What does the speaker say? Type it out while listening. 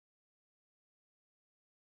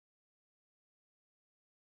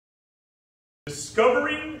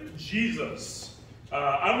Discovering Jesus.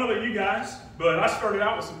 I don't know about you guys, but I started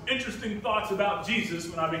out with some interesting thoughts about Jesus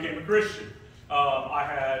when I became a Christian. I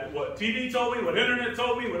had what TV told me, what internet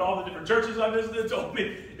told me, what all the different churches I visited told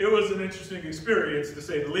me. It was an interesting experience, to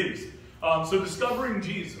say the least. So discovering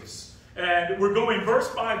Jesus. And we're going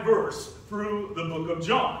verse by verse through the book of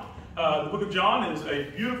John. The book of John is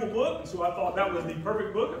a beautiful book, and so I thought that was the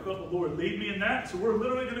perfect book. I felt the Lord lead me in that. So we're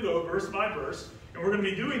literally going to go verse by verse, and we're going to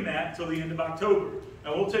be doing that till the end of October.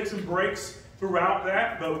 Now we'll take some breaks throughout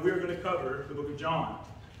that, but we're going to cover the book of John.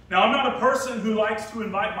 Now, I'm not a person who likes to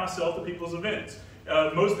invite myself to people's events.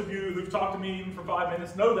 Most of you who've talked to me even for 5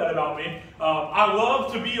 minutes know that about me. I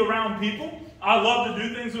love to be around people. I love to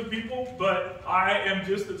do things with people, but I am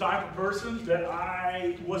just the type of person that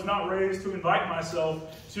I was not raised to invite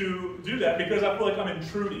myself to do that because I feel like I'm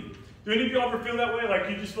intruding. Do any of you ever feel that way? Like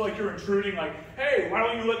you just feel like you're intruding, like, hey, why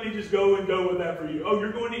don't you let me just go with that for you? Oh,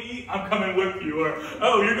 you're going to eat? I'm coming with you. Or,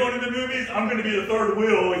 oh, you're going to the movies? I'm going to be the third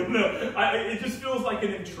wheel. You know, it just feels like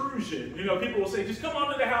an intrusion. You know, people will say, just come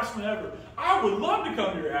on to the house whenever. I would love to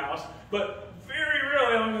come to your house, but very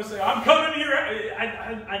rarely I'm going to say, I'm coming to your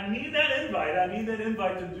house. I need that invite. I need that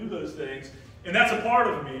invite to do those things. And that's a part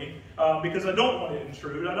of me because I don't want to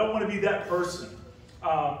intrude. I don't want to be that person.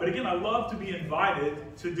 But again, I love to be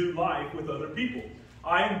invited to do life with other people.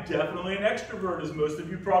 I am definitely an extrovert, as most of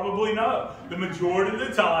you probably know. The majority of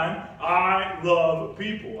the time, I love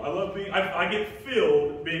people. I get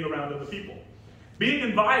filled being around other people. Being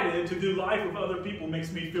invited to do life with other people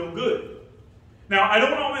makes me feel good. Now, I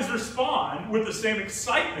don't always respond with the same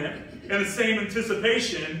excitement and the same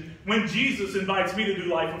anticipation when Jesus invites me to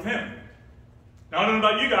do life with him. Now, I don't know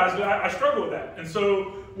about you guys, but I struggle with that. And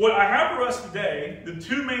so, what I have for us today, the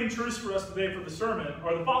two main truths for us today for the sermon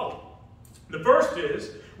are the following. The first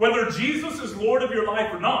is, whether Jesus is Lord of your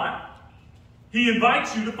life or not, he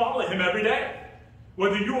invites you to follow him every day.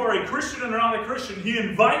 Whether you are a Christian or not a Christian, he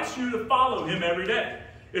invites you to follow him every day.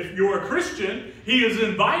 If you're a Christian, he is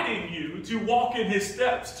inviting you to walk in his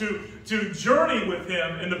steps, to journey with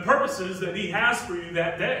him in the purposes that he has for you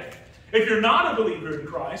that day. If you're not a believer in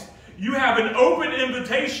Christ, you have an open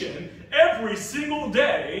invitation every single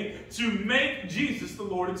day to make Jesus the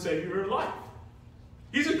Lord and Savior of your life.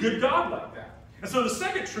 He's a good God like that. And so the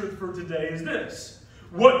second truth for today is this.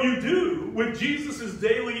 What you do with Jesus'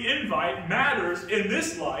 daily invite matters in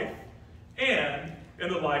this life and in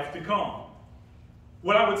the life to come.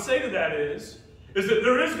 What I would say to that is that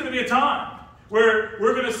there is going to be a time where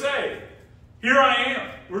we're going to say, here I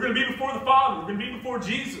am. We're going to be before the Father. We're going to be before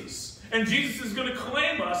Jesus. And Jesus is going to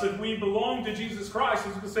claim us if we belong to Jesus Christ.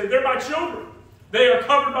 He's going to say, they're my children. They are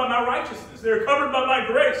covered by my righteousness. They are covered by my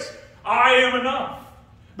grace. I am enough.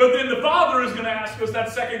 But then the Father is going to ask us that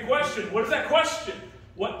second question. What is that question?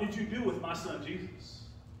 What did you do with my son Jesus?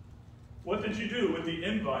 What did you do with the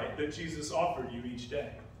invite that Jesus offered you each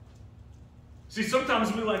day? See,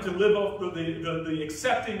 sometimes we like to live off the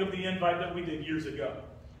accepting of the invite that we did years ago,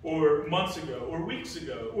 or months ago, or weeks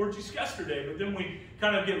ago, or just yesterday, but then we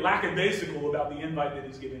kind of get lackadaisical about the invite that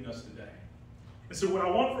he's giving us today. And so what I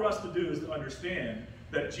want for us to do is to understand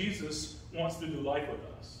that Jesus wants to do life with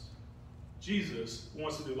us. Jesus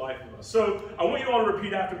wants to do life with us. So I want you all to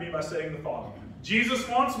repeat after me by saying the following. Jesus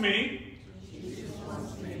wants me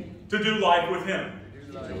to do life with him.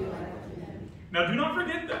 Now do not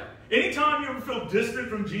forget that. Anytime you ever feel distant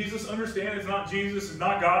from Jesus, understand it's not Jesus, it's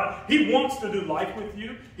not God. He wants to do life with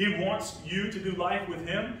you. He wants you to do life with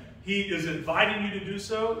him. He is inviting you to do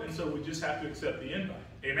so, and so we just have to accept the invite.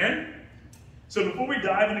 Amen? So before we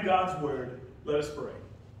dive into God's word, let us pray.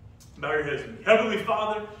 Bow your heads with me. Heavenly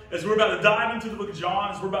Father, as we're about to dive into the book of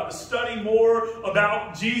John, as we're about to study more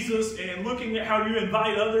about Jesus and looking at how you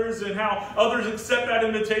invite others and how others accept that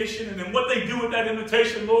invitation and then what they do with that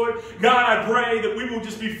invitation, Lord, God, I pray that we will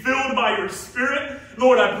just be filled by your Spirit.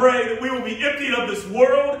 Lord, I pray that we will be emptied of this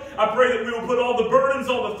world. I pray that we will put all the burdens,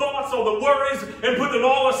 all the thoughts, all the worries, and put them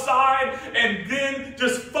all aside and then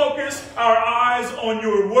just focus our eyes on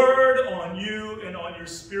your word, on you, and on your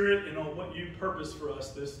Spirit, and on what you purpose for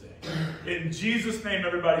us this day. In Jesus' name,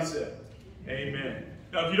 everybody said, amen.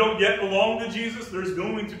 Now, if you don't yet belong to Jesus, there's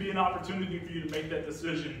going to be an opportunity for you to make that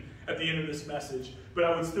decision at the end of this message. But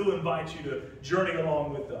I would still invite you to journey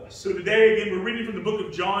along with us. So today, again, we're reading from the book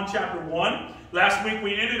of John, chapter 1. Last week,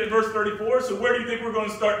 we ended at verse 34. So where do you think we're going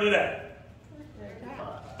to start today?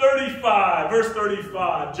 35, verse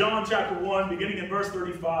 35. John chapter 1, beginning in verse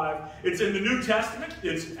 35. It's in the New Testament.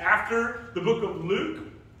 It's after the book of Luke.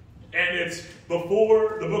 And it's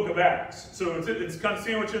before the book of Acts. So it's kind of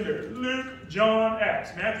sandwiched in there. Luke, John,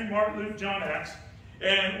 Acts. Matthew, Mark, Luke, John, Acts.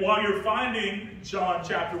 And while you're finding John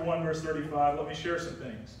chapter 1, verse 35, let me share some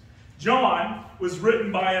things. John was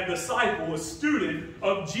written by a disciple, a student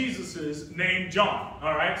of Jesus's named John.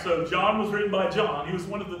 All right, so John was written by John. He was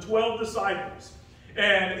one of the 12 disciples.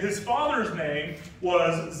 And his father's name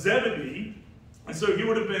was Zebedee. And so he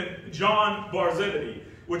would have been John Bar Zebedee,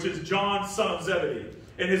 which is John, son of Zebedee.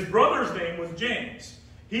 And his brother's name was James.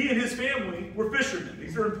 He and his family were fishermen.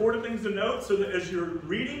 These are important things to note so that as you're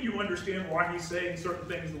reading, you understand why he's saying certain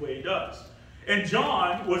things the way he does. And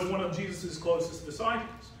John was one of Jesus' closest disciples.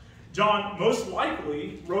 John most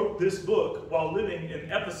likely wrote this book while living in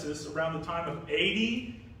Ephesus around the time of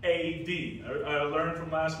 80 AD. I learned from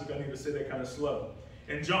last week I need to say that kind of slow.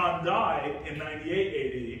 And John died in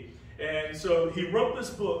 98 AD. And so he wrote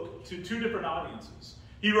this book to two different audiences.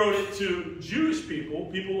 He wrote it to Jewish people,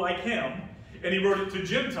 people like him, and he wrote it to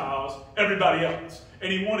Gentiles, everybody else.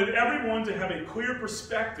 And he wanted everyone to have a clear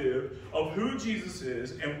perspective of who Jesus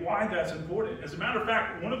is and why that's important. As a matter of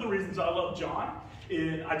fact, one of the reasons I love John,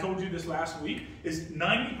 I told you this last week, is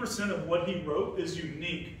 90% of what he wrote is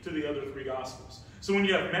unique to the other three Gospels. So when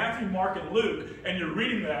you have Matthew, Mark, and Luke, and you're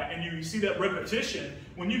reading that, and you see that repetition,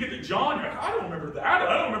 when you get to John, you're like, I don't remember that,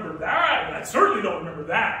 I don't remember that, and I certainly don't remember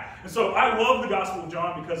that. And so I love the Gospel of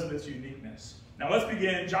John because of its uniqueness. Now let's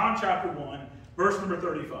begin John chapter 1, verse number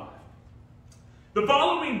 35. The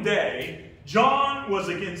following day, John was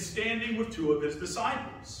again standing with two of his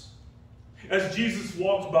disciples. As Jesus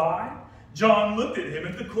walked by, John looked at him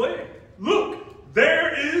and declared, "Look,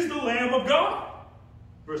 there is the Lamb of God."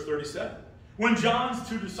 Verse 37. When John's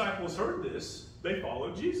two disciples heard this, they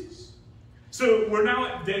followed Jesus. So we're now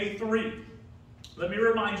at day 3. Let me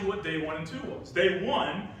remind you what day 1 and 2 was. Day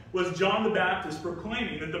 1 was John the Baptist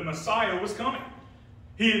proclaiming that the Messiah was coming.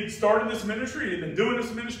 He had started this ministry, he had been doing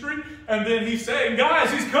this ministry, and then he's saying,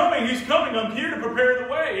 guys, he's coming, I'm here to prepare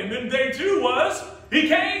the way. And then day 2 was, he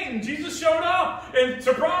came, Jesus showed up, and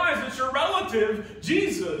surprise, it's your relative,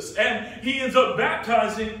 Jesus. And he ends up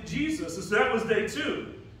baptizing Jesus, and so that was day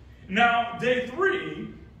 2. Now, day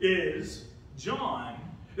 3 is John.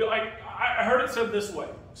 I heard it said this way.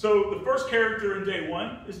 So the first character in day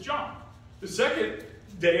 1 is John. The second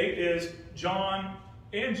day is John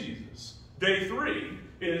and Jesus. Day 3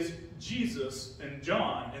 is Jesus and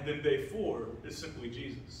John, and then day 4 is simply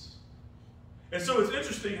Jesus. And so it's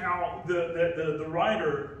interesting how the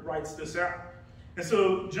writer writes this out. And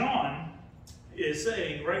so John is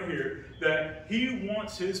saying right here that he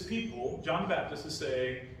wants his people, John the Baptist, is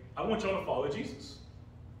saying, I want y'all to follow Jesus.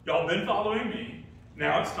 Y'all been following me.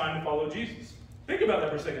 Now it's time to follow Jesus. Think about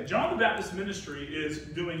that for a second. John the Baptist's ministry is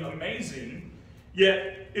doing amazing,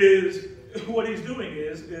 yet what he's doing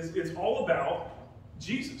is it's all about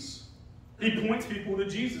Jesus. He points people to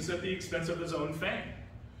Jesus at the expense of his own fame.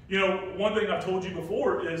 You know, one thing I've told you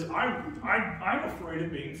before is I'm afraid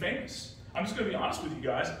of being famous. I'm just going to be honest with you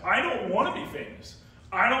guys. I don't want to be famous.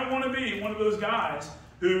 I don't want to be one of those guys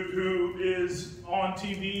who is on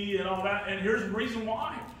TV and all that. And here's the reason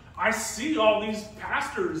why. I see all these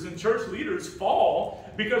pastors and church leaders fall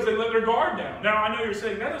because they let their guard down. Now, I know you're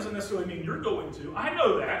saying that doesn't necessarily mean you're going to. I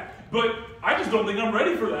know that. But I just don't think I'm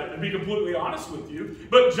ready for that, to be completely honest with you.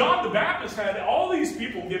 But John the Baptist had all these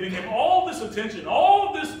people giving him all this attention,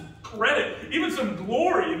 all this credit, even some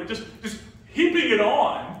glory, and just heaping it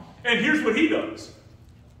on. And here's what he does.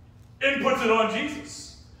 And puts it on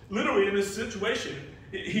Jesus. Literally, in this situation,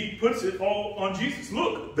 he puts it all on Jesus.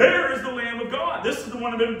 Look, there is the Lamb of God. This is the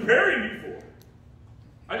one I've been preparing you for.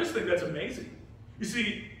 I just think that's amazing. You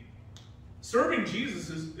see, serving Jesus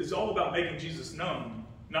is all about making Jesus known,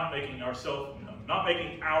 not making ourselves known, not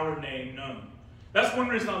making our name known. That's one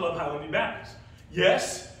reason I love Highland View Baptist.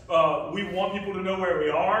 Yes, we want people to know where we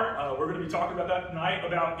are. We're going to be talking about that tonight,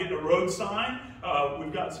 about getting a road sign.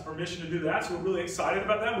 We've got some permission to do that, so we're really excited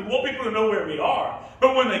about that. We want people to know where we are.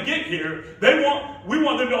 But when they get here, we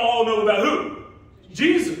want them to all know about who?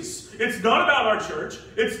 Jesus. It's not about our church.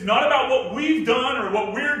 It's not about what we've done or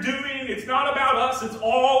what we're doing. It's not about us. It's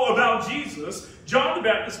all about Jesus. John the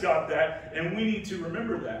Baptist got that, and we need to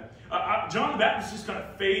remember that. John the Baptist just kind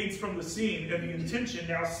of fades from the scene, and the intention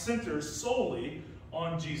now centers solely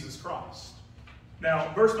on Jesus Christ.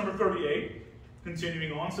 Now, verse number 38,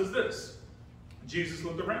 continuing on, says this. Jesus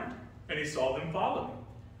looked around, and he saw them following.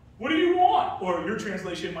 What do you want? Or your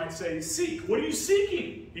translation might say, seek. What are you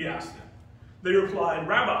seeking? He asked them. They replied,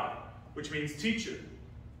 Rabbi, which means teacher.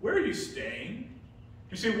 Where are you staying?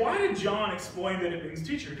 You see, why did John explain that it means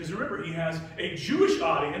teacher? Because remember, he has a Jewish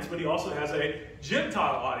audience, but he also has a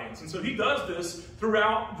Gentile audience. And so he does this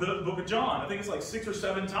throughout the book of John. I think it's like 6 or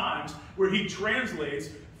 7 times where he translates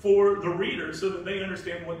for the reader so that they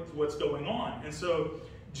understand what's going on. And so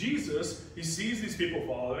Jesus, he sees these people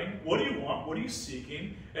following. What do you want? What are you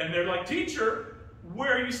seeking? And they're like, teacher,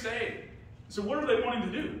 where are you staying? So what are they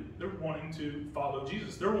wanting to do? They're wanting to follow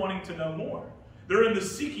Jesus. They're wanting to know more. They're in the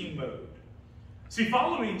seeking mode. See,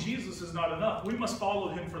 following Jesus is not enough. We must follow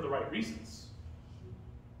him for the right reasons.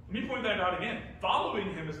 Let me point that out again.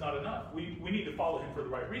 Following him is not enough. We need to follow him for the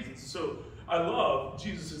right reasons. So I love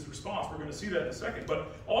Jesus' response. We're going to see that in a second.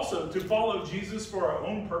 But also, to follow Jesus for our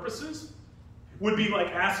own purposes would be like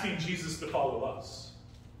asking Jesus to follow us.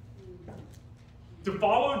 To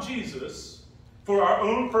follow Jesus for our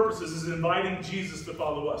own purposes is inviting Jesus to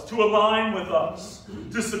follow us, to align with us,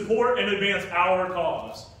 to support and advance our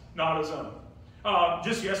cause, not his own.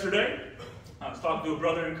 Just yesterday, I was talking to a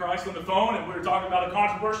brother in Christ on the phone, and we were talking about a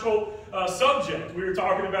controversial subject. We were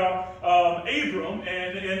talking about Abram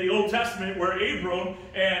and in the Old Testament, where Abram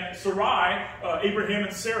and Sarai, Abraham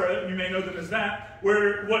and Sarah, you may know them as that,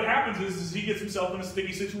 where what happens is he gets himself in a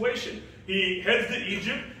sticky situation. He heads to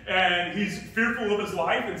Egypt, and he's fearful of his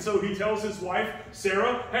life, and so he tells his wife,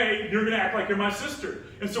 Sarah, hey, you're going to act like you're my sister.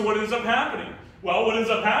 And so what ends up happening? Well, what ends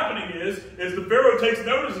up happening is the Pharaoh takes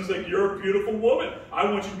notice and is like, you're a beautiful woman. I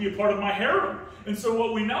want you to be a part of my harem. And so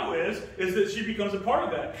what we know is that she becomes a part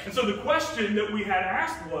of that. And so the question that we had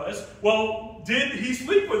asked was, well, did he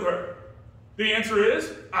sleep with her? The answer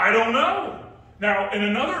is, I don't know. Now, in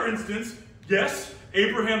another instance, yes,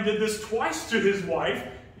 Abraham did this twice to his wife.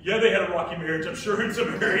 Yeah, they had a rocky marriage, I'm sure, in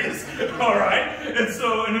some areas. All right? And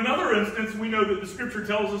so in another instance, we know that the scripture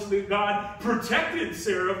tells us that God protected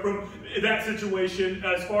Sarah from that situation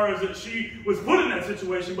as far as that she was put in that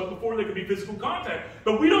situation, but before there could be physical contact.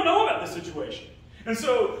 But we don't know about this situation. And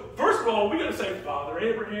so, first of all, we got to say, Father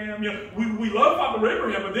Abraham, we love Father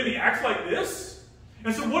Abraham, but then he acts like this?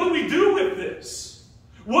 And so what do we do with this?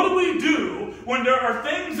 What do we do when there are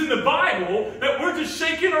things in the Bible that we're just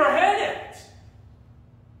shaking our head at?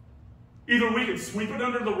 Either we can sweep it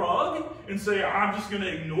under the rug and say, I'm just going to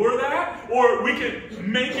ignore that, or we can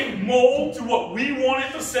make it mold to what we want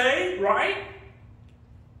it to say, right?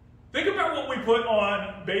 Think about what we put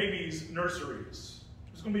on babies' nurseries.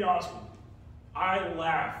 I'm just going to be honest with you. I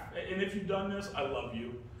laugh, and if you've done this, I love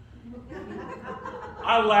you.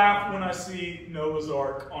 I laugh when I see Noah's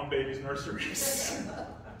Ark on babies' nurseries.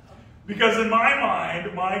 Because in my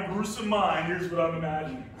mind, my gruesome mind, here's what I'm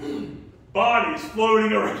imagining. Bodies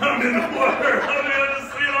floating around in the water. I'm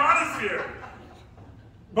just being honest here.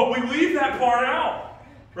 But we leave that part out,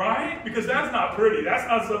 right? Because that's not pretty. That's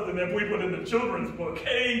not something that we put in the children's book.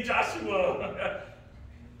 Hey, Joshua.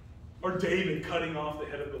 Or David cutting off the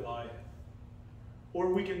head of Goliath.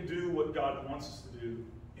 Or we can do what God wants us to do,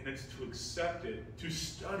 and it's to accept it, to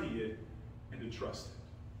study it, and to trust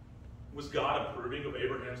it. Was God approving of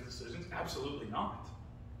Abraham's decisions? Absolutely not.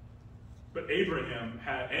 But Abraham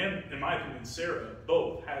had, and in my opinion, Sarah,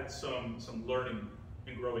 both had some learning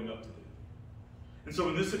and growing up to do. And so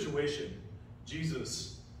in this situation,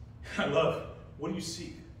 Jesus, I love, what do you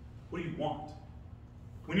seek? What do you want?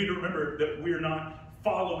 We need to remember that we are not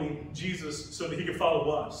following Jesus so that he can follow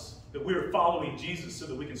us. That we are following Jesus so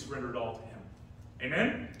that we can surrender it all to him.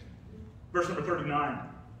 Amen? Verse number 39.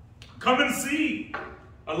 Come and see.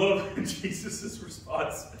 I love Jesus'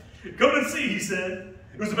 response. Come and see, he said.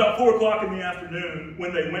 It was about 4 o'clock in the afternoon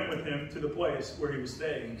when they went with him to the place where he was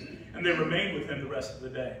staying. And they remained with him the rest of the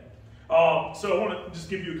day. So I want to just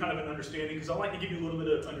give you kind of an understanding, because I like to give you a little bit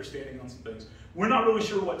of understanding on some things. We're not really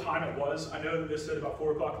sure what time it was. I know that this said about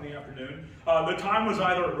 4 o'clock in the afternoon. The time was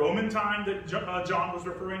either Roman time that John was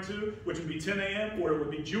referring to, which would be 10 a.m., or it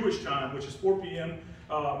would be Jewish time, which is 4 p.m.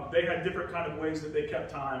 They had different kind of ways that they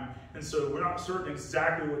kept time, and so we're not certain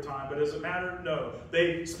exactly what time, but does it matter? No.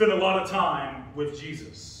 They spent a lot of time with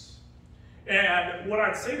Jesus. And what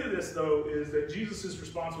I'd say to this, though, is that Jesus'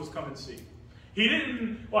 response was come and see. He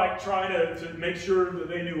didn't try to make sure that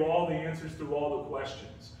they knew all the answers to all the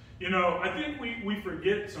questions. You know, I think we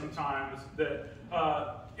forget sometimes that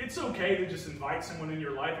it's okay to just invite someone in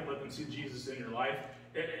your life and let them see Jesus in your life,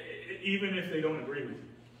 even if they don't agree with you.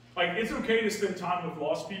 It's okay to spend time with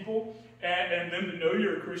lost people and them to know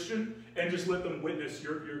you're a Christian and just let them witness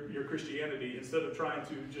your Christianity instead of trying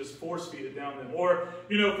to just force feed it down them. Or,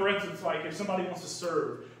 for instance, if somebody wants to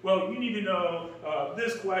serve, well, you need to know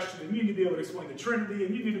this question, and you need to be able to explain the Trinity,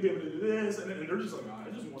 and you need to be able to do this, and they're just like, oh,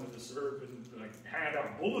 I just wanted to serve and hand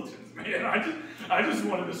out bulletins, man. I just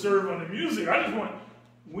wanted to serve on the music.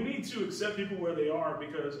 We need to accept people where they are,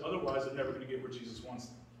 because otherwise they're never going to get where Jesus wants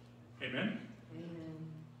them. Amen? Amen.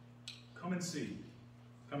 Come and see.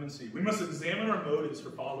 Come and see. We must examine our motives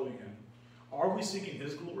for following him. Are we seeking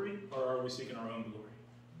his glory, or are we seeking our own glory?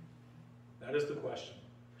 That is the question.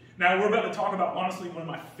 Now, we're about to talk about, honestly, one of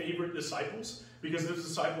my favorite disciples, because this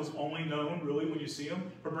disciple is only known, really, when you see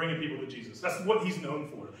him, for bringing people to Jesus. That's what he's known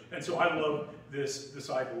for. And so I love this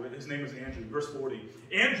disciple. His name is Andrew. Verse 40.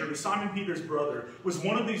 Andrew, Simon Peter's brother, was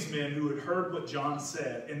one of these men who had heard what John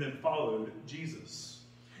said and then followed Jesus.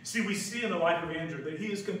 See, we see in the life of Andrew that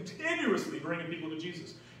he is continuously bringing people to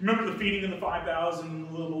Jesus. Remember the feeding of the 5,000 and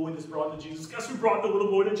the little boy that's brought to Jesus? Guess who brought the little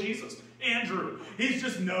boy to Jesus? Andrew. He's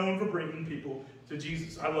just known for bringing people to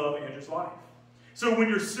Jesus. I love Andrew's life. So when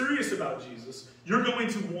you're serious about Jesus, you're going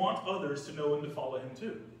to want others to know and to follow him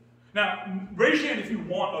too. Now, raise your hand if you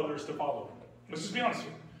want others to follow him. Let's just be honest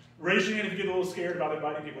here. Raise your hand if you get a little scared about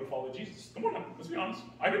inviting people to follow Jesus. Come on now, let's be honest.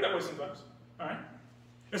 I get that way sometimes. All right?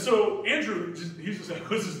 And so Andrew, he's just like,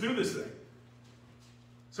 let's just do this thing.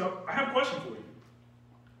 So I have a question for you.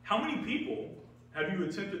 How many people have you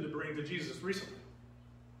attempted to bring to Jesus recently?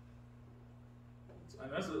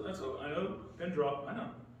 I know, pin drop, I know.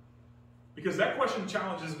 Because that question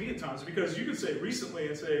challenges me at times, because you can say recently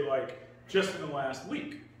and say like just in the last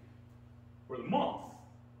week, or the month,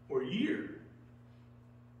 or a year,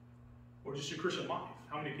 or just your Christian life.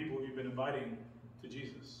 How many people have you been inviting to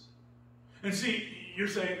Jesus? And see, you're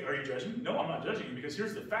saying, are you judging me? No, I'm not judging you, because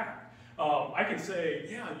here's the fact. I can say,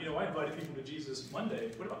 yeah, I invited people to Jesus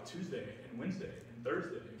Monday. What about Tuesday and Wednesday and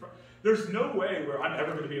Thursday? There's no way where I'm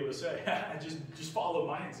ever going to be able to say, just follow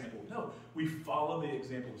my example. No, we follow the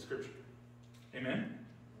example of Scripture. Amen?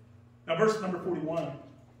 Now, verse number 41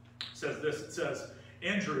 says this. It says,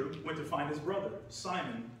 Andrew went to find his brother,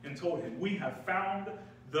 Simon, and told him, we have found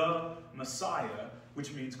the Messiah,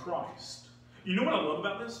 which means Christ. You know what I love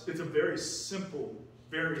about this? It's a very simple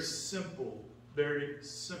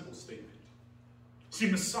statement. See,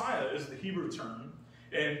 Messiah is the Hebrew term,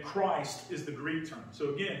 and Christ is the Greek term.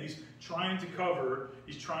 So again, he's trying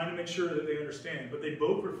to make sure that they understand, but they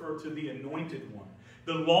both refer to the anointed one,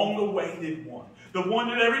 the long-awaited one, the one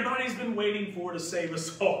that everybody's been waiting for to save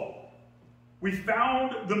us all. We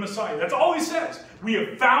found the Messiah. That's all he says. We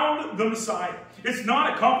have found the Messiah. It's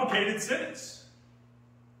not a complicated sentence.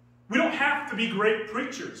 We don't have to be great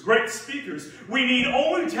preachers, great speakers. We need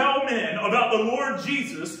only tell men about the Lord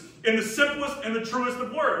Jesus in the simplest and the truest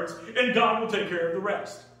of words, and God will take care of the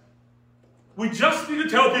rest. We just need to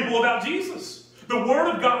tell people about Jesus. The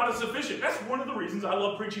Word of God is sufficient. That's one of the reasons I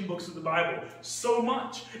love preaching books of the Bible so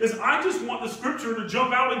much, is I just want the Scripture to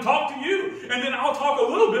jump out and talk to you. And then I'll talk a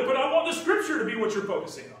little bit, but I want the Scripture to be what you're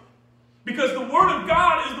focusing on. Because the Word of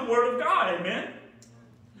God is the Word of God, amen?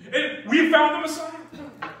 And we found the Messiah.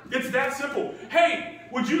 It's that simple. Hey,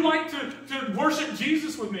 would you like to worship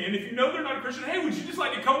Jesus with me? And if you know they're not a Christian, hey, would you just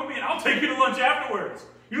like to come with me and I'll take you to lunch afterwards?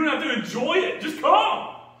 You don't have to enjoy it. Just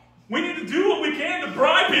come. We need to do what we can to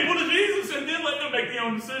bribe people to Jesus and then let them make their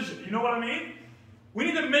own decision. You know what I mean? We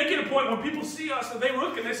need to make it a point when people see us that they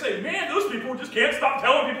look and they say, man, those people just can't stop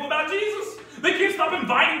telling people about Jesus. They can't stop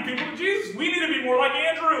inviting people to Jesus. We need to be more like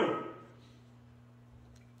Andrew.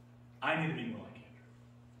 I need to be more like Andrew.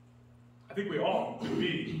 I think we all could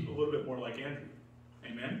be a little bit more like Andrew.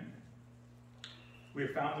 Amen? We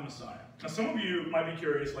have found the Messiah. Now, some of you might be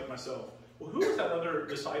curious, like myself. Well, who was that other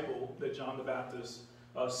disciple that John the Baptist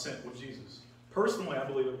sent with Jesus? Personally, I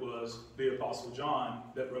believe it was the Apostle John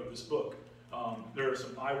that wrote this book. There are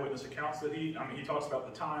some eyewitness accounts that he talks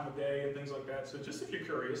about the time of day and things like that. So just if you're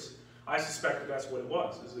curious, I suspect that that's what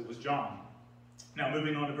it was John. Now,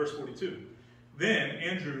 moving on to verse 42. Then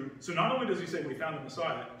Andrew, so not only does he say we found the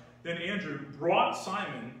Messiah, then Andrew brought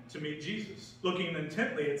Simon to meet Jesus. Looking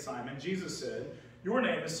intently at Simon, Jesus said, your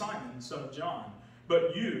name is Simon, son of John,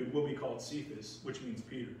 but you will be called Cephas, which means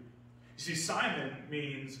Peter. You see, Simon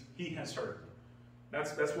means he has heard.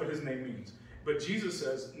 That's what his name means. But Jesus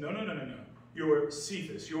says, no. You're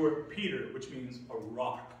Cephas, you're Peter, which means a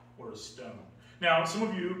rock or a stone. Now, some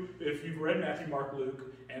of you, if you've read Matthew, Mark,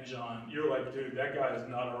 Luke, and John, you're like, dude, that guy is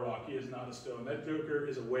not a rock. He is not a stone. That joker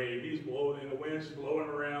is a wave. He's blowing in the wind, just blowing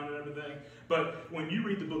around and everything. But when you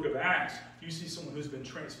read the book of Acts, you see someone who's been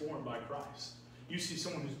transformed by Christ. You see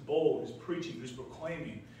someone who's bold, who's preaching, who's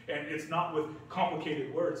proclaiming. And it's not with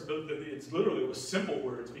complicated words. It's literally with simple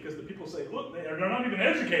words, because the people say, look, they're not even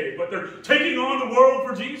educated, but they're taking on the world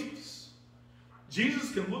for Jesus.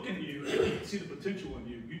 Jesus can look in you and see the potential in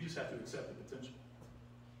you. You just have to accept the potential.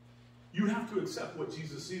 You have to accept what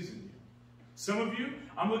Jesus sees in you. Some of you,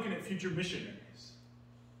 I'm looking at future missionaries,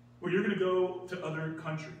 where you're going to go to other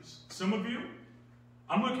countries. Some of you,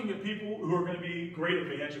 I'm looking at people who are going to be great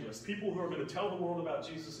evangelists, people who are going to tell the world about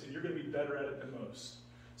Jesus, and you're going to be better at it than most.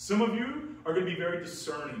 Some of you are going to be very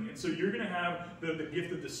discerning, and so you're going to have the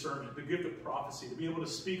gift of discernment, the gift of prophecy, to be able to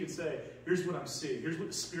speak and say, here's what I'm seeing, here's what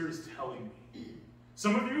the Spirit is telling me.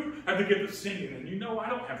 Some of you have the gift of singing, and you know I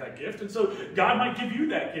don't have that gift. And so God might give you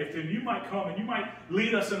that gift, and you might come and you might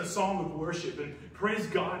lead us in a song of worship, and praise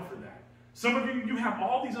God for that. Some of you have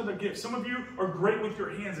all these other gifts. Some of you are great with your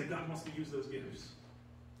hands, and God wants to use those gifts.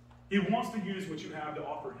 He wants to use what you have to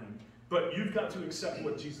offer him. But you've got to accept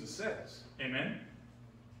what Jesus says. Amen?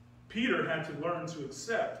 Peter had to learn to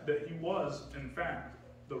accept that he was, in fact,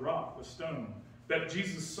 the rock, the stone. That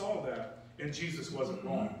Jesus saw that, and Jesus wasn't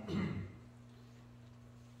wrong.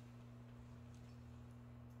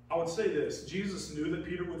 I would say this. Jesus knew that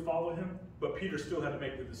Peter would follow him, but Peter still had to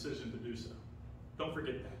make the decision to do so. Don't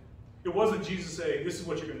forget that. It wasn't Jesus saying, this is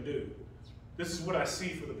what you're going to do. This is what I see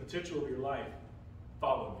for the potential of your life.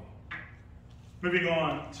 Follow me. Moving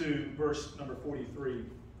on to verse number 43.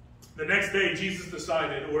 The next day, Jesus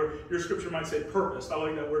decided, or your scripture might say purposed, I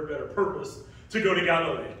like that word better, purposed, to go to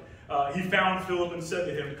Galilee. He found Philip and said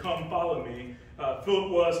to him, come follow me.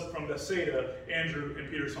 Philip was from Bethsaida, Andrew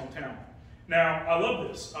and Peter's hometown. Now, I love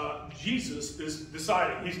this. Jesus is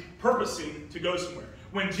deciding, he's purposing to go somewhere.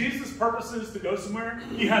 When Jesus purposes to go somewhere,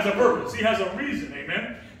 he has a purpose. He has a reason,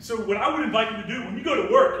 amen? So what I would invite you to do, when you go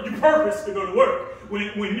to work, you purpose to go to work.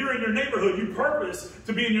 When you're in your neighborhood, you purpose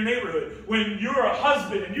to be in your neighborhood. When you're a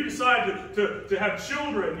husband and you decide to have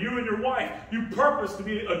children, you and your wife, you purpose to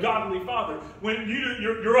be a godly father. When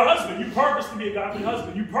you're a husband, you purpose to be a godly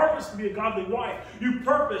husband. You purpose to be a godly wife. You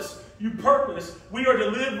purpose. We are to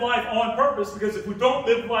live life on purpose, because if we don't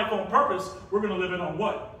live life on purpose, we're going to live it on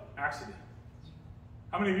what? Accident.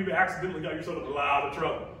 How many of you have accidentally got yourself in a lot of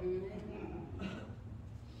trouble?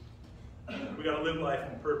 We got to live life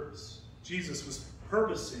on purpose. Jesus was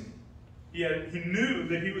purposing. Yet he knew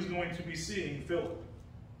that he was going to be seeing Philip.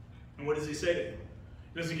 And what does he say to him?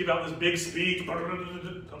 He doesn't give out this big speech.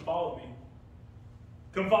 Come follow me.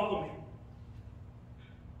 Come follow me.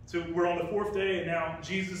 So we're on the fourth day, and now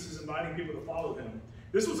Jesus is inviting people to follow him.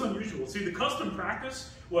 This was unusual. See, the custom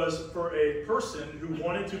practice was for a person who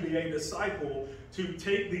wanted to be a disciple to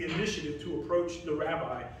take the initiative to approach the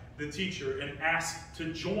rabbi, the teacher, and ask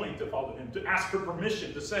to join to follow him, to ask for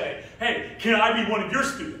permission to say, hey, can I be one of your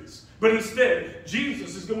students? But instead,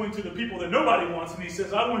 Jesus is going to the people that nobody wants, and he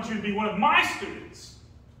says, I want you to be one of my students.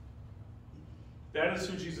 That is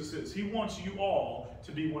who Jesus is. He wants you all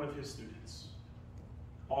to be one of his students.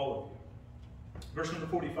 All of you. Verse number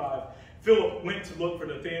 45. Philip went to look for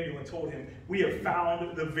Nathanael and told him, we have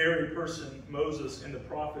found the very person Moses and the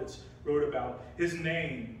prophets wrote about. His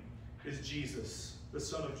name is Jesus, the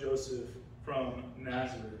son of Joseph from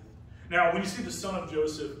Nazareth. Now, when you see the son of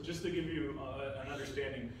Joseph, just to give you an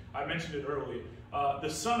understanding, I mentioned it earlier, the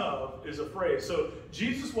son of is a phrase. So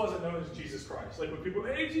Jesus wasn't known as Jesus Christ. Like when people,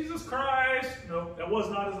 hey, Jesus Christ. No, that was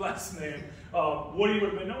not his last name. What he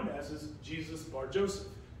would have been known as is Jesus Bar Joseph.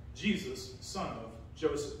 Jesus, son of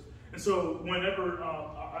Joseph. And so whenever,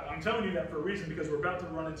 I'm telling you that for a reason, because we're about to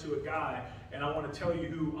run into a guy, and I want to tell you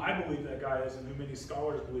who I believe that guy is and who many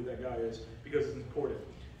scholars believe that guy is, because it's important.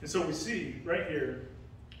 And so we see right here,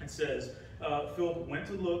 it says, Philip went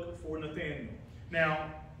to look for Nathanael. Now,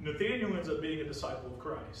 Nathanael ends up being a disciple of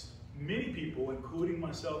Christ. Many people, including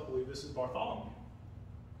myself, believe this is Bartholomew.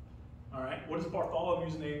 All right, what does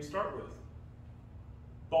Bartholomew's name start with?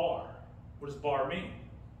 Bar. What does Bar mean?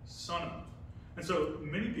 Son of. And so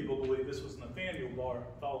many people believe this was Nathanael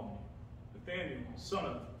Bartholomew. Nathanael, son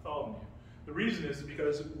of Bartholomew. The reason is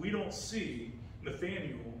because we don't see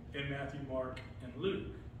Nathanael in Matthew, Mark, and Luke,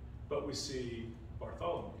 but we see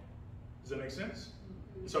Bartholomew. Does that make sense?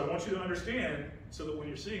 So I want you to understand, so that when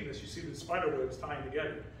you're seeing this, you see the spider webs tying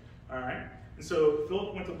together. All right? And so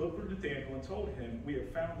Philip went to look for Nathanael and told him, we have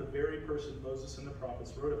found the very person Moses and the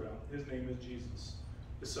prophets wrote about. His name is Jesus,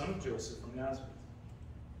 the son of Joseph from Nazareth.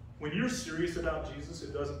 When you're serious about Jesus,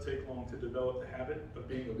 it doesn't take long to develop the habit of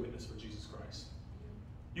being a witness for Jesus Christ.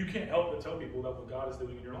 You can't help but tell people about what God is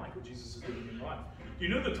doing in your life, what Jesus is doing in your life. Do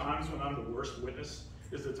you know the times when I'm the worst witness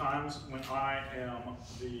is the times when I am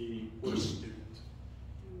the worst student?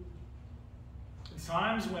 The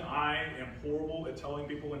times when I am horrible at telling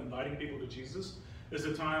people and inviting people to Jesus is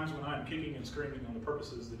the times when I'm kicking and screaming on the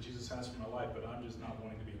purposes that Jesus has for my life, but I'm just not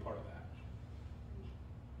wanting to be a part of that.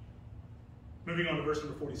 Moving on to verse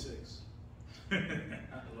number 46. I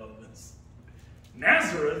love this.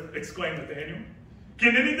 Nazareth, exclaimed Nathanael.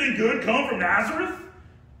 Can anything good come from Nazareth?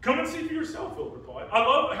 Come and see for yourself, Philip replied. I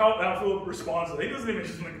love how Philip responds to that. He doesn't even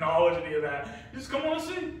just acknowledge any of that. He just come on and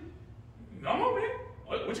see. Come on, man.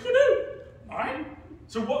 What you gonna do? All right?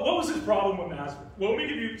 So what was his problem with Nazareth? Well, let me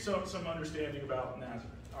give you some understanding about Nazareth.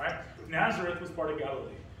 All right? Nazareth was part of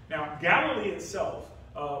Galilee. Now, Galilee itself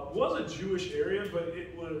was a Jewish area, but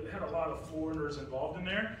it had a lot of foreigners involved in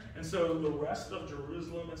there. And so the rest of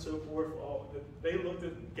Jerusalem and so forth, they looked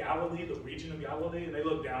at Galilee, the region of Galilee, and they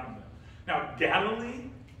looked down on them. Now, Galilee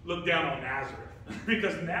looked down on Nazareth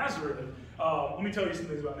because Nazareth, let me tell you some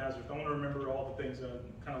things about Nazareth. I want to remember all the things that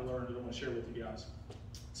I kind of learned that I want to share with you guys.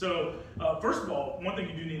 So, first of all, one thing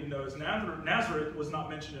you do need to know is Nazareth was not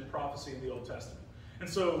mentioned in prophecy in the Old Testament. And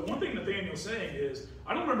so, one thing Nathaniel's saying is,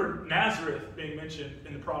 I don't remember Nazareth being mentioned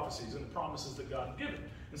in the prophecies and the promises that God had given.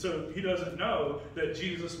 And so, he doesn't know that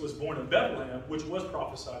Jesus was born in Bethlehem, which was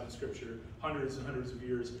prophesied in Scripture hundreds and hundreds of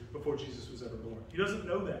years before Jesus was ever born. He doesn't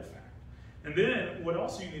know that fact. And then, what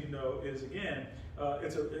also you need to know is, again,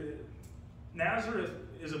 Nazareth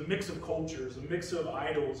is a mix of cultures, a mix of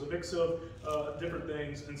idols, a mix of different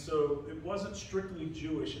things. And so it wasn't strictly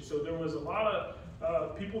Jewish. And so there was a lot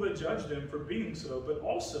of people that judged him for being so. But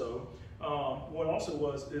also, what also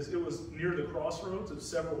was, is it was near the crossroads of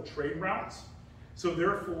several trade routes. So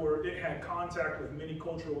therefore, it had contact with many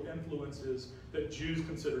cultural influences that Jews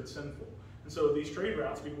considered sinful. And so these trade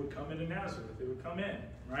routes, people would come into Nazareth. They would come in,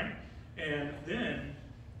 right? And then,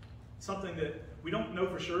 something that we don't know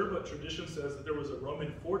for sure, but tradition says that there was a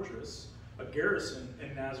Roman fortress, a garrison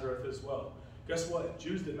in Nazareth as well. Guess what?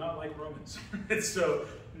 Jews did not like Romans. And so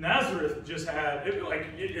Nazareth just had,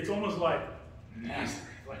 it's almost like Nazareth.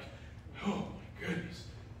 Like, oh my goodness,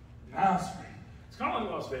 Nazareth. It's kind of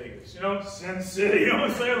like Las Vegas, Sin City. You know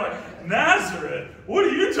what I'm saying? Like, Nazareth, what are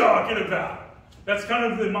you talking about? That's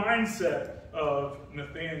kind of the mindset of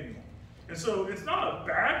Nathaniel. And so it's not a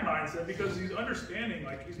bad mindset because he's understanding,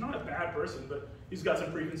 like, he's not a bad person, but he's got some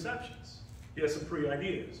preconceptions. He has some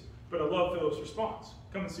pre-ideas. But I love Philip's response.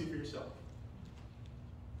 Come and see for yourself.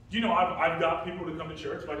 Do you know I've got people to come to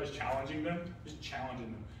church by just challenging them? Just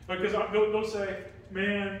challenging them. Because they'll say,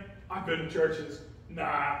 man, I've been to churches.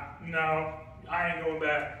 Nah, no, I ain't going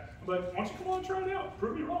back. I'm like, why don't you come on and try it out?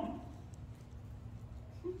 Prove me wrong.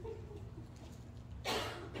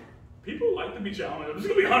 People like to be challenged. I'm just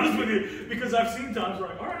going to be honest with you, because I've seen times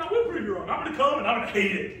where, all right, I will prove you wrong. I'm going to come and I'm going to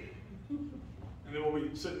hate it. And then we'll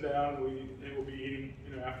be sitting down and we'll be eating,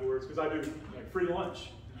 afterwards, because I do like free lunch.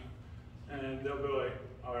 And they'll be like,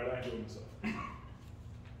 all right, I enjoy myself.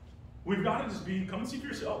 We've got to just come and see for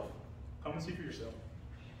yourself. Come and see for yourself.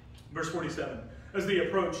 Verse 47. As they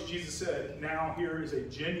approached, Jesus said, now here is a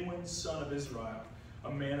genuine son of Israel,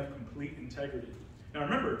 a man of complete integrity. Now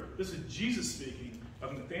remember, this is Jesus speaking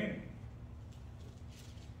of Nathaniel.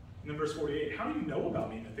 And then verse 48, how do you know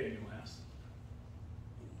about me, Nathaniel asked.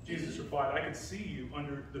 Jesus replied, I could see you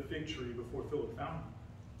under the fig tree before Philip found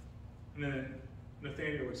you. And then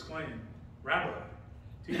Nathanael exclaimed, Rabbi,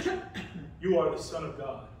 teacher, you are the Son of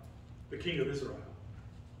God, the King of Israel.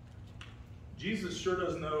 Jesus sure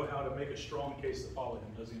does know how to make a strong case to follow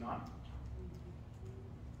him, does he not?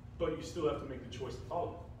 But you still have to make the choice to follow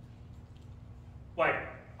him. Like,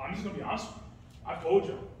 I'm just going to be honest with you. I told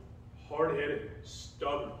you, hard-headed,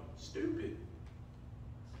 stubborn, stupid.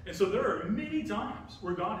 And so there are many times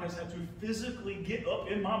where God has had to physically get up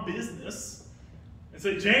in my business and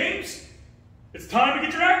say, James, it's time to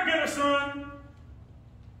get your act together, son.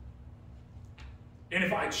 And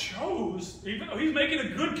if I chose, even though he's making a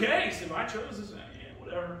good case, if I chose to say, yeah,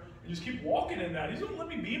 whatever, and just keep walking in that, he's going to let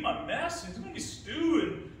me be in my mess. He's going to be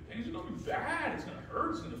stewing. Things are going to be bad. It's going to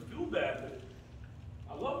hurt. It's going to feel bad. But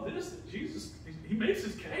I love this, that Jesus, he makes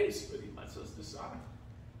his case, but he lets us decide.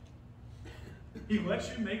 He lets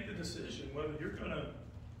you make the decision whether you're going to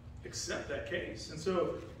accept that case. And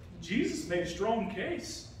so Jesus made a strong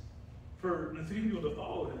case for Nathaniel to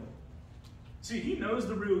follow him. See, he knows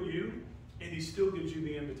the real you, and he still gives you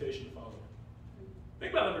the invitation to follow him.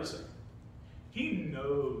 Think about it for a second. He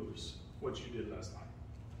knows what you did last night.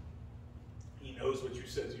 He knows what you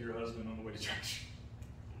said to your husband on the way to church.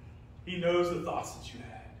 He knows the thoughts that you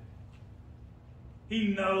had. He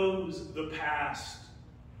knows the past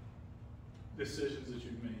decisions that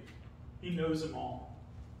you've made. He knows them all.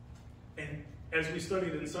 And as we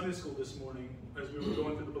studied in Sunday school this morning, as we were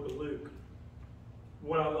going through the book of Luke,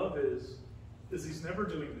 what I love is he's never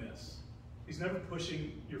doing this. He's never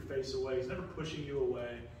pushing your face away. He's never pushing you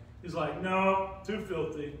away. He's like, no, too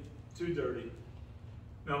filthy, too dirty.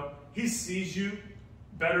 No, he sees you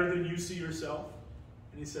better than you see yourself.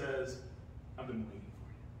 And he says, I've been waiting for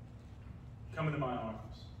you. Come into my arms.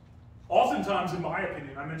 Oftentimes, in my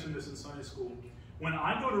opinion, I mentioned this in Sunday school, when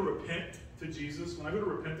I go to repent to Jesus, when I go to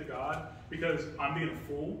repent to God because I'm being a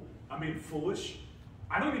fool, I'm being foolish,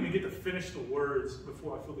 I don't even get to finish the words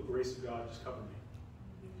before I feel the grace of God just cover me.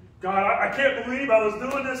 God, I can't believe I was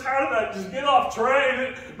doing this. How did I just get off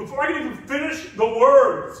track? Before I can even finish the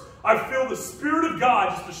words, I feel the Spirit of God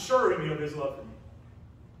just assuring me of his love for me.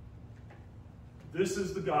 This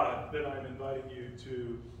is the God that I'm inviting you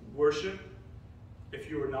to worship if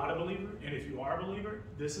you are not a believer, and if you are a believer,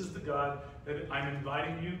 this is the God that I'm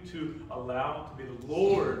inviting you to allow to be the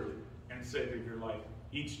Lord and Savior of your life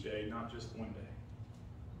each day, not just one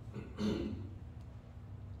day.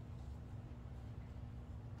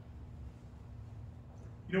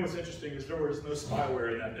 You know what's interesting is there was no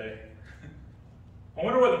spyware in that day. I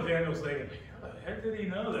wonder what Nathaniel's thinking. How the heck did he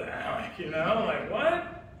know that? Like,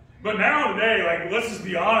 what? But now today, let's just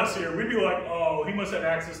be honest here. We'd be like, oh, he must have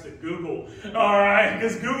access to Google. All right,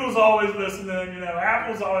 because Google's always listening,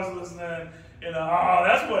 Apple's always listening. Oh,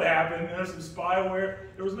 that's what happened. There's some spyware.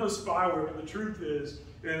 There was no spyware, but the truth is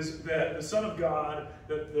that the Son of God,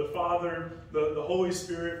 the Father, the Holy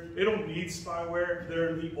Spirit, they don't need spyware.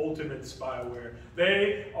 They're the ultimate spyware.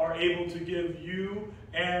 They are able to give you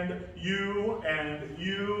and you and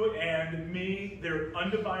you and me their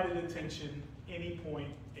undivided attention any point,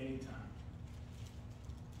 anytime.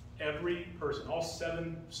 Every person, all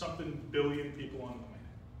 7-something billion people on the planet.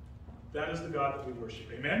 That is the God that we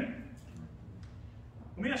worship. Amen?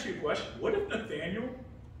 Let me ask you a question. What if Nathaniel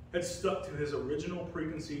had stuck to his original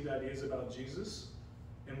preconceived ideas about Jesus?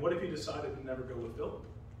 And what if he decided to never go with Philip?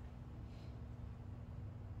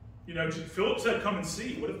 Philip said, come and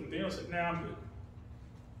see. What if Nathaniel said, nah, I'm good?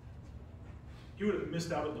 He would have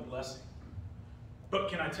missed out on the blessing. But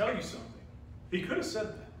can I tell you something? He could have said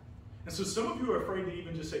that. And so some of you are afraid to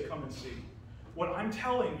even just say, come and see. What I'm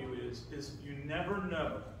telling you is you never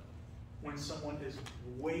know when someone is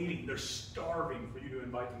waiting, they're starving for you to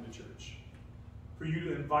invite them to church, for you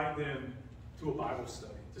to invite them to a Bible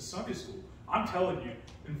study, to Sunday school. I'm telling you,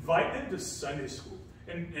 invite them to Sunday school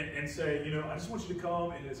and say, I just want you to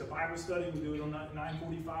come, and it's a Bible study. We do it on 9:45.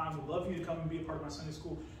 We'd love for you to come and be a part of my Sunday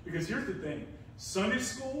school. Because here's the thing. Sunday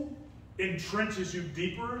school entrenches you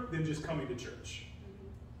deeper than just coming to church.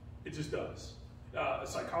 It just does.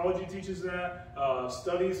 Psychology teaches that.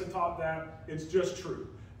 Studies have taught that. It's just true.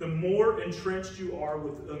 The more entrenched you are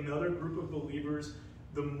with another group of believers,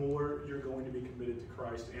 the more you're going to be committed to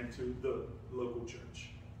Christ and to the local church.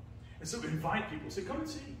 And so invite people. Say, come and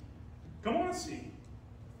see. Come on and see.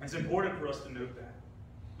 It's important for us to note that.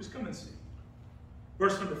 Just come and see.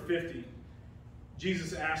 Verse number 50,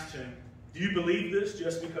 Jesus asked him, do you believe this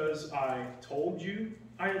just because I told you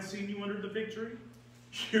I had seen you under the fig tree?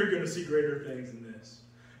 You're going to see greater things than this.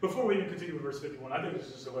 Before we even continue with verse 51, I think this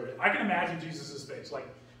is hilarious. I can imagine Jesus' face.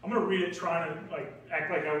 I'm going to read it trying to act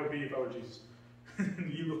like I would be if I were Jesus. Do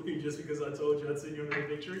you believe just because I told you I'd seen you under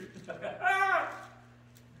the fig tree?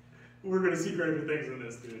 We're going to see greater things than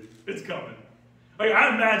this, dude. It's coming.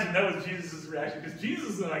 I imagine that was Jesus' reaction, because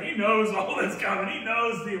Jesus is he knows all that's coming. He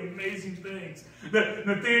knows the amazing things that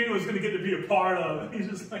Nathaniel is going to get to be a part of. He's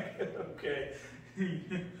just like, okay,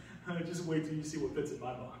 just wait till you see what fits in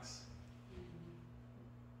my box.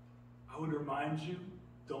 I would remind you,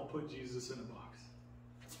 don't put Jesus in a box.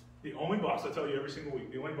 The only box, I tell you every single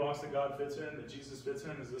week, the only box that God fits in, that Jesus fits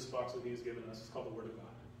in, is this box that he has given us. It's called the Word of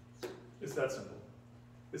God. It's that simple.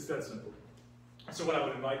 It's that simple. So what I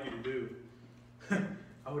would invite you to do,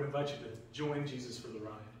 I would invite you to join Jesus for the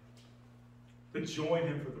ride. To join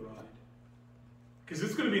him for the ride. Because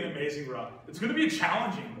it's going to be an amazing ride. It's going to be a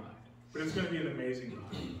challenging ride, but it's going to be an amazing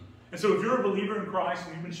ride. And so if you're a believer in Christ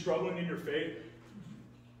and you've been struggling in your faith,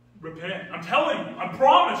 repent. I'm telling you, I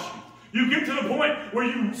promise you, you get to the point where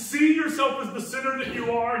you see yourself as the sinner that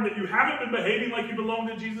you are and that you haven't been behaving like you belong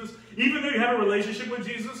to Jesus, even though you have a relationship with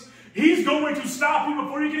Jesus. He's going to stop you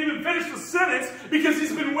before you can even finish the sentence because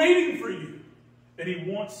he's been waiting for you. And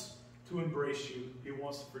he wants to embrace you. He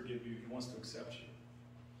wants to forgive you. He wants to accept you.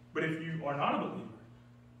 But if you are not a believer,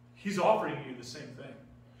 he's offering you the same thing.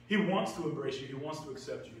 He wants to embrace you. He wants to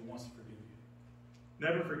accept you. He wants to forgive you.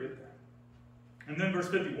 Never forget that. And then verse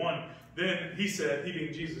 51, then he said, he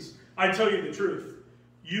being Jesus, I tell you the truth.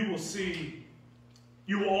 You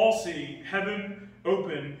will all see heaven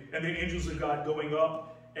open and the angels of God going up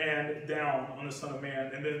and down on the Son of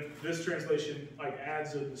Man. And then this translation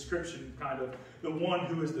adds a description, kind of, the one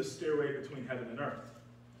who is the stairway between heaven and earth.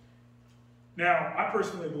 Now, I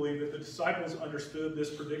personally believe that the disciples understood this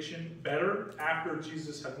prediction better after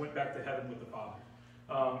Jesus had went back to heaven with the Father.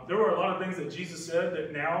 There were a lot of things that Jesus said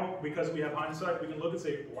that now, because we have hindsight, we can look and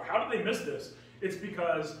say, well, how did they miss this? It's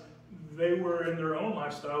because they were in their own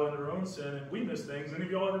lifestyle, in their own sin, and we miss things. Any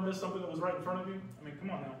of y'all ever miss something that was right in front of you? I mean, come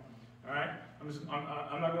on now. All right?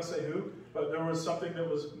 I'm not going to say who, but there was something that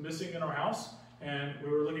was missing in our house, and we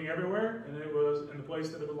were looking everywhere, and it was in the place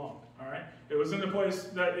that it belonged. All right? It was in the place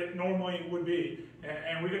that it normally would be,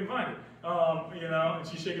 and we didn't find it. And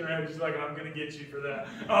she's shaking her head. She's like, I'm going to get you for that.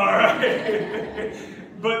 All right.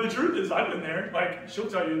 But the truth is, I've been there. Like, she'll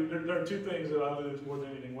tell you, there are two things that I lose more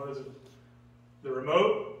than anything. What is it? The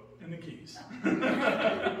remote and the keys.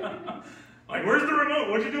 Like, where's the remote?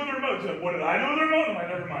 What'd you do with the remote? She's like, what did I do with the remote? I'm like,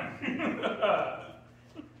 never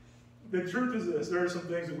mind. The truth is this. There are some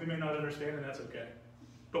things that we may not understand, and that's okay.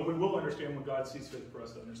 But we will understand when God sees fit for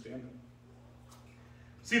us to understand them.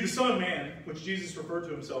 See, the Son of Man, which Jesus referred to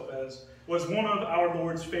himself as, was one of our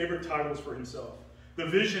Lord's favorite titles for himself. The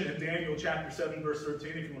vision in Daniel chapter 7, verse 13,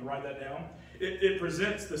 if you want to write that down, it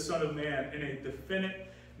presents the Son of Man in a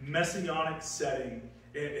definite messianic setting.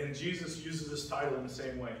 And Jesus uses this title in the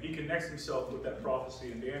same way. He connects himself with that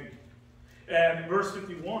prophecy in Daniel. And verse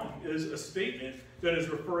 51 is a statement that is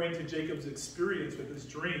referring to Jacob's experience with his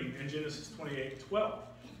dream in Genesis 28:12.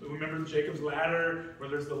 Remember Jacob's ladder, where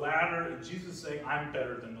there's the ladder, and Jesus is saying, I'm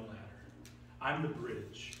better than the ladder. I'm the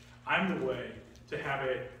bridge. I'm the way to have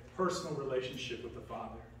a personal relationship with the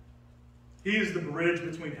Father. He is the bridge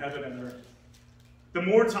between heaven and earth. The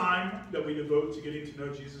more time that we devote to getting to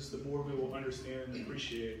know Jesus, the more we will understand and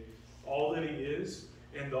appreciate all that he is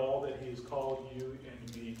and all that he has called you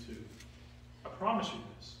and me to. I promise you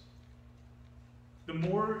this. The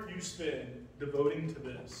more you spend devoting to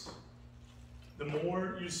this, the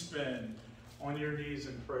more you spend on your knees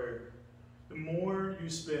in prayer, the more you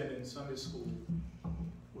spend in Sunday school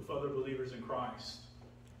with other believers in Christ,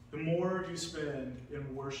 the more you spend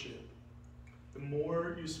in worship, the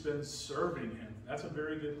more you spend serving him. That's a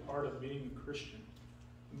very good part of being a Christian.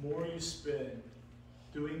 The more you spend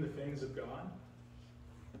doing the things of God,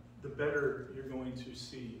 the better you're going to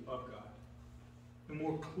see of God. The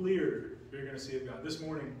more clear you're going to see of God. This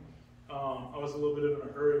morning, I was a little bit in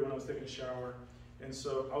a hurry when I was taking a shower, and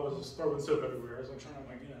so I was just throwing soap everywhere. I was like trying to,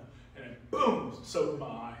 and then boom, soap in my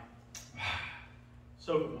eye.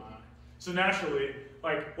 Soap in my eye. So naturally,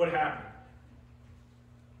 what happened?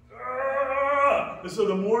 And so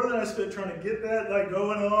the more that I spent trying to get that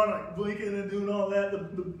going on, blinking and doing all that,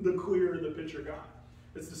 the clearer the picture got.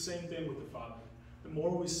 It's the same thing with the Father. The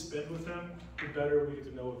more we spend with him, the better we get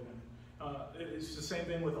to know of him. It's the same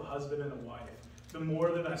thing with a husband and a wife. The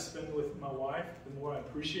more that I spend with my wife, the more I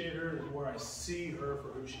appreciate her, the more I see her for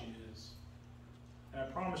who she is. And I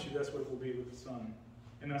promise you that's what it will be with the Son.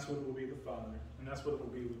 And that's what it will be with the Father. And that's what it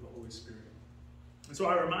will be with the Holy Spirit. And so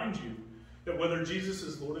I remind you that whether Jesus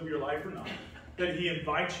is Lord of your life or not, that he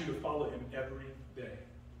invites you to follow him every day.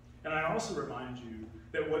 And I also remind you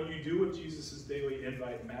that what you do with Jesus' daily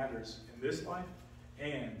invite matters in this life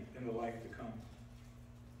and in the life to come.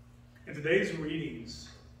 In today's readings,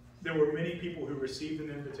 there were many people who received an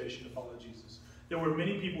invitation to follow Jesus. There were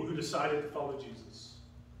many people who decided to follow Jesus.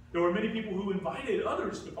 There were many people who invited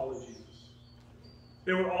others to follow Jesus.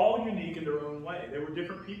 They were all unique in their own way. They were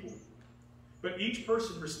different people. But each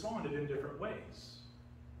person responded in different ways.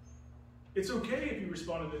 It's okay if you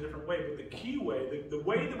respond in a different way, but the key way, the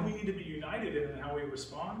way that we need to be united in and how we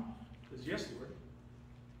respond is, yes, Lord.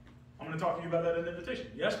 I'm going to talk to you about that in the invitation.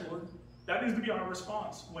 Yes, Lord. That needs to be our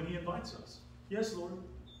response when he invites us. Yes, Lord.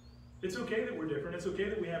 It's okay that we're different. It's okay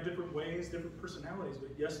that we have different ways, different personalities,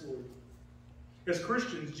 but yes, Lord. As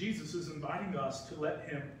Christians, Jesus is inviting us to let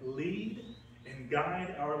him lead and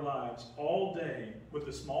guide our lives all day with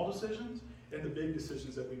the small decisions and the big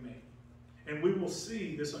decisions that we make. And we will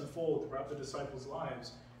see this unfold throughout the disciples'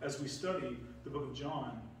 lives as we study the book of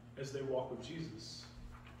John as they walk with Jesus.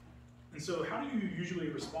 And so how do you usually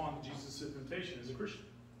respond to Jesus' invitation as a Christian?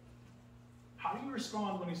 How do you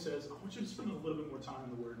respond when he says, I want you to spend a little bit more time in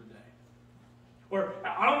the Word today? Or,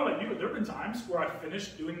 I don't know about you, but there have been times where I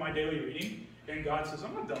finished doing my daily reading and God says,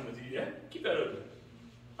 I'm not done with you yet. Keep that open.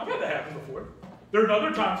 I've had that happen before. There are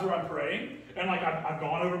other times where I'm praying and I've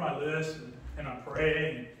gone over my list and I'm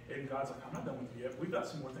praying and God's like, I'm not done with you yet. We've got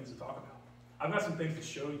some more things to talk about. I've got some things to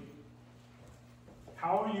show you.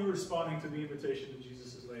 How are you responding to the invitation that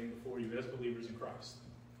Jesus is laying before you as believers in Christ?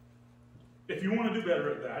 If you want to do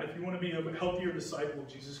better at that, if you want to be a healthier disciple of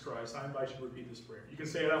Jesus Christ, I invite you to repeat this prayer. You can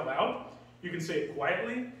say it out loud. You can say it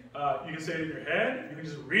quietly. You can say it in your head. You can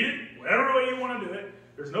just read it, whatever way you want to do it.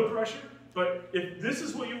 There's no pressure. But if this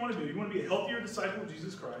is what you want to do, you want to be a healthier disciple of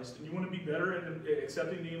Jesus Christ, and you want to be better at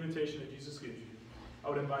accepting the invitation that Jesus gives you, I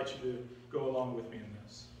would invite you to go along with me in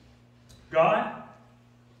this. God,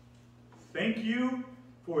 thank you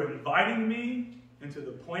for inviting me into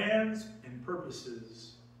the plans and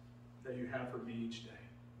purposes that you have for me each day.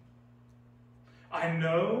 I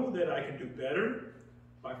know that I can do better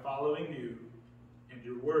by following you and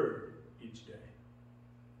your word each day.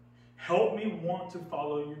 Help me want to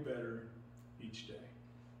follow you better each day.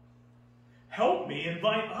 Help me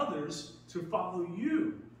invite others to follow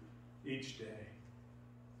you each day.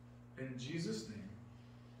 In Jesus' name,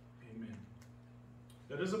 amen.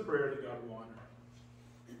 That is a prayer that God will honor.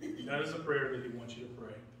 That is a prayer that he wants you to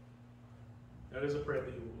pray. That is a prayer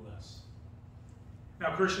that he will bless.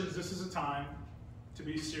 Now, Christians, this is a time to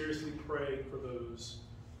be seriously praying for those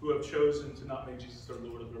who have chosen to not make Jesus their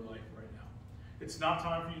Lord of their life right now. It's not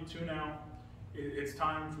time for you to tune out. It's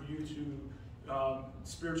time for you to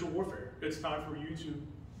spiritual warfare. It's time for you to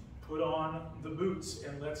put on the boots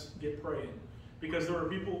and let's get praying. Because there are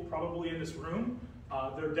people probably in this room.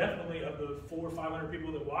 There are definitely, of the 400 or 500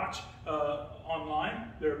 people that watch online,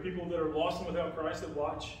 there are people that are lost and without Christ that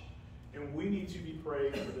watch. And we need to be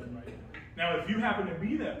praying for them right now. Now, if you happen to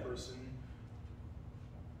be that person,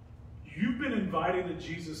 you've been invited to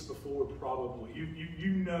Jesus before, probably. You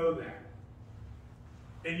know that.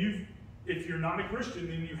 And if you're not a Christian,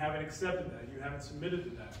 then you haven't accepted that. You haven't submitted to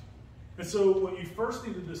that. And so what you first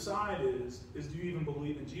need to decide is do you even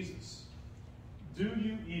believe in Jesus? Do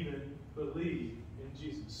you even believe in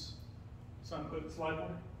Jesus? Son, put the slide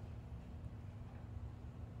on.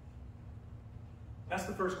 That's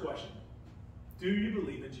the first question. Do you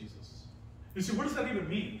believe in Jesus? You see, what does that even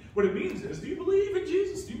mean? What it means is, do you believe in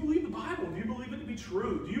Jesus? Do you believe the Bible? Do you believe it to be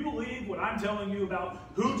true? Do you believe what I'm telling you about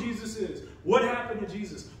who Jesus is? What happened to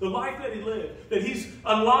Jesus? The life that he lived? That he's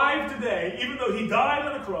alive today, even though he died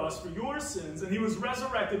on the cross for your sins, and he was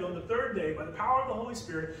resurrected on the third day by the power of the Holy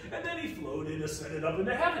Spirit, and then he floated, ascended up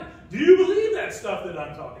into heaven. Do you believe that stuff that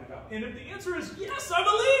I'm talking about? And if the answer is yes, I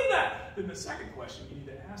believe that, then the second question you need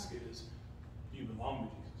to ask is, do you belong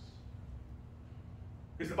to Jesus?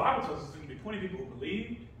 Because the Bible tells us there's going to be 20 people who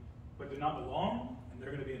believe, but do not belong, and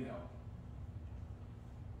they're going to be in hell.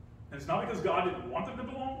 And it's not because God didn't want them to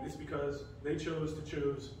belong, it's because they chose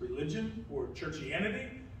religion or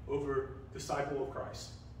churchianity over disciple of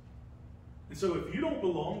Christ. And so if you don't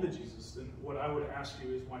belong to Jesus, then what I would ask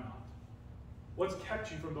you is, why not? What's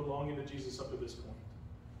kept you from belonging to Jesus up to this point?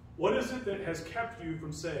 What is it that has kept you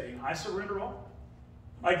from saying, I surrender all?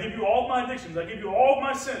 I give you all my addictions. I give you all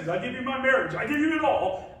my sins. I give you my marriage. I give you it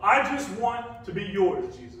all. I just want to be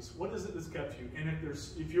yours, Jesus. What is it that's kept you? And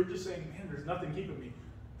if you're just saying, man, there's nothing keeping me,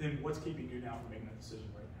 then what's keeping you now from making that decision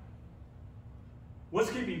right now?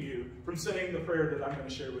 What's keeping you from saying the prayer that I'm going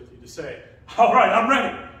to share with you, to say, all right, I'm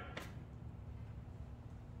ready?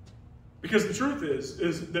 Because the truth is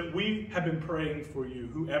that we have been praying for you,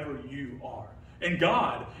 whoever you are. And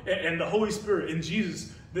God and the Holy Spirit and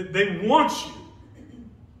Jesus, that they want you.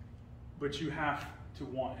 But you have to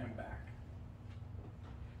want him back.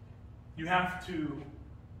 You have to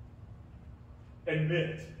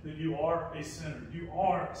admit that you are a sinner. You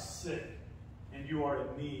are sick. And you are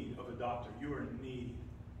in need of a doctor. You are in need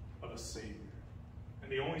of a Savior.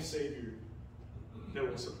 And the only Savior that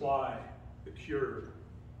will supply the cure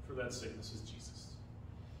for that sickness is Jesus.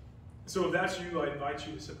 So if that's you, I invite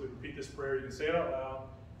you to simply repeat this prayer. You can say it out loud.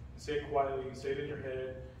 You can say it quietly. You can say it in your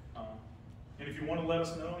head. And if you want to let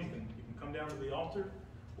us know, you can come down to the altar,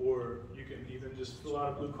 or you can even just fill out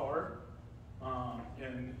a blue card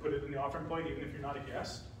and put it in the offering plate, even if you're not a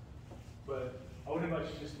guest. But I would invite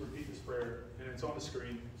you just to repeat this prayer, and it's on the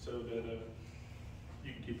screen so that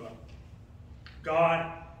you can keep up.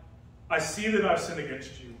 God, I see that I've sinned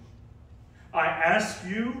against you. I ask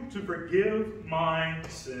you to forgive my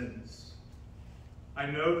sins. I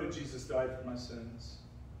know that Jesus died for my sins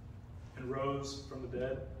and rose from the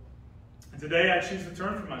dead. And today I choose to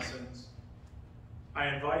turn from my sins. I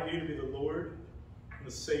invite you to be the Lord and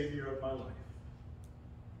the Savior of my life.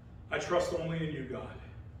 I trust only in you, God.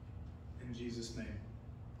 In Jesus' name,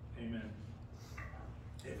 amen.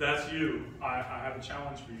 If that's you, I have a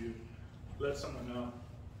challenge for you. Let someone know.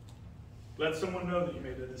 Let someone know that you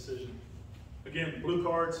made that decision. Again, blue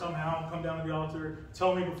card, somehow, come down to the altar.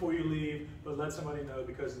 Tell me before you leave, but let somebody know,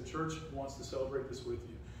 because the church wants to celebrate this with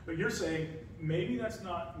you. But you're saying, maybe that's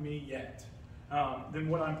not me yet. Then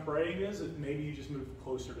what I'm praying is that maybe you just move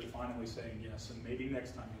closer to finally saying yes, and maybe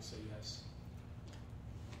next time you'll say yes.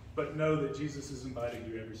 But know that Jesus is inviting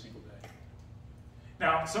you every single day.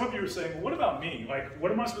 Now, some of you are saying, well, what about me? Like,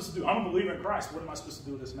 what am I supposed to do? I'm a believer in Christ. What am I supposed to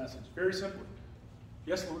do with this message? Very simply.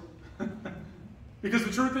 Yes, Lord. Because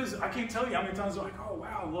the truth is, I can't tell you how many times I'm like, oh,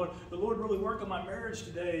 wow, Lord, the Lord really worked on my marriage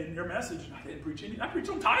today in your message. And I didn't preach anything. I preached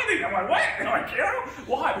on tithing. I'm like, what? And I'm like, yeah.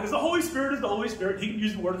 Why? Because the Holy Spirit is the Holy Spirit. He can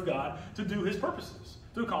use the Word of God to do His purposes,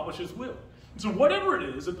 to accomplish His will. And so whatever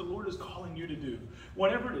it is that the Lord is calling you to do,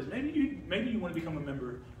 whatever it is, maybe you want to become a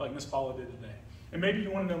member like Miss Paula did today. And maybe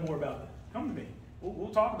you want to know more about it. Come to me.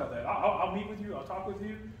 We'll talk about that. I'll meet with you. I'll talk with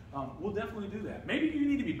you. we'll definitely do that. Maybe you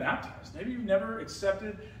need to be baptized. Maybe you've never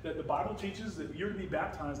accepted that the Bible teaches that you're to be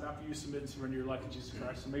baptized after you submit and surrender your life to Jesus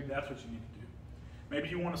Christ. So maybe that's what you need to do. Maybe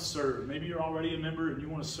you want to serve. Maybe you're already a member and you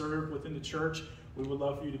want to serve within the church. We would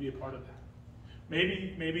love for you to be a part of that.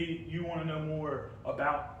 Maybe you want to know more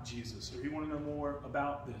about Jesus, or you want to know more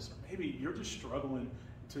about this, or maybe you're just struggling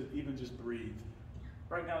to even just breathe.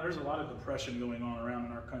 Right now, there's a lot of depression going on around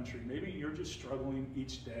in our country. Maybe you're just struggling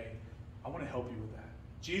each day. I want to help you with that.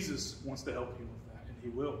 Jesus wants to help you with that, and he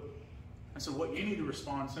will. And so what you need to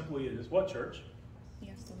respond simply is, what, church?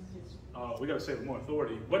 Yes, Lord. We got to say it with more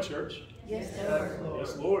authority. What, church? Yes, Lord.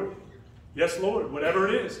 Yes, Lord. Yes, Lord. Whatever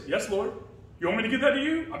it is. Yes, Lord. You want me to give that to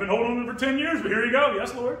you? I've been holding on for 10 years, but here you go.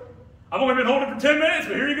 Yes, Lord. I've only been holding it for 10 minutes,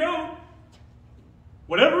 but here you go.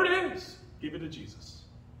 Whatever it is, give it to Jesus.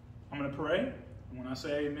 I'm going to pray. And when I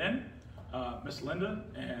say amen, Miss Linda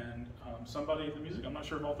and somebody at the music, I'm not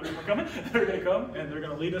sure if all three of them are coming, they're going to come and they're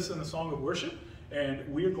going to lead us in a song of worship. And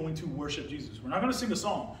we are going to worship Jesus. We're not going to sing a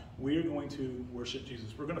song. We are going to worship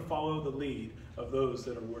Jesus. We're going to follow the lead of those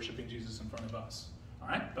that are worshiping Jesus in front of us. All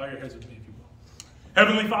right? Bow your heads with me if you will.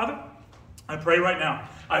 Heavenly Father, I pray right now.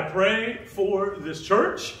 I pray for this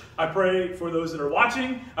church. I pray for those that are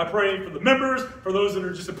watching. I pray for the members, for those that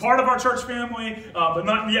are just a part of our church family, but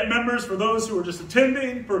not yet members, for those who are just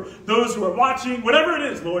attending, for those who are watching, whatever it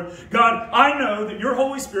is, Lord. God, I know that your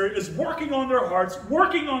Holy Spirit is working on their hearts,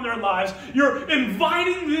 working on their lives. You're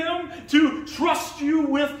inviting them to trust you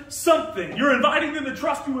with something. You're inviting them to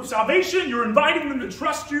trust you with salvation. You're inviting them to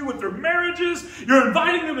trust you with their marriages. You're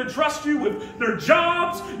inviting them to trust you with their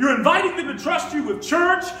jobs. You're inviting them to trust you with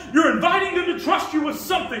church. You're inviting them to trust you with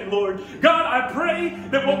something, Lord. God, I pray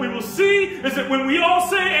that what we will see is that when we all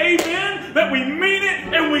say amen, that we mean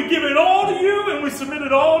it and we give it all to you and we submit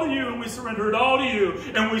it all to you and we surrender it all to you.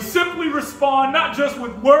 And we simply respond not just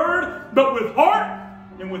with word, but with heart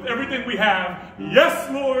and with everything we have.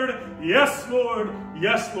 Yes, Lord. Yes, Lord.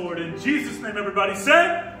 Yes, Lord. In Jesus' name, everybody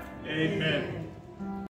said, amen.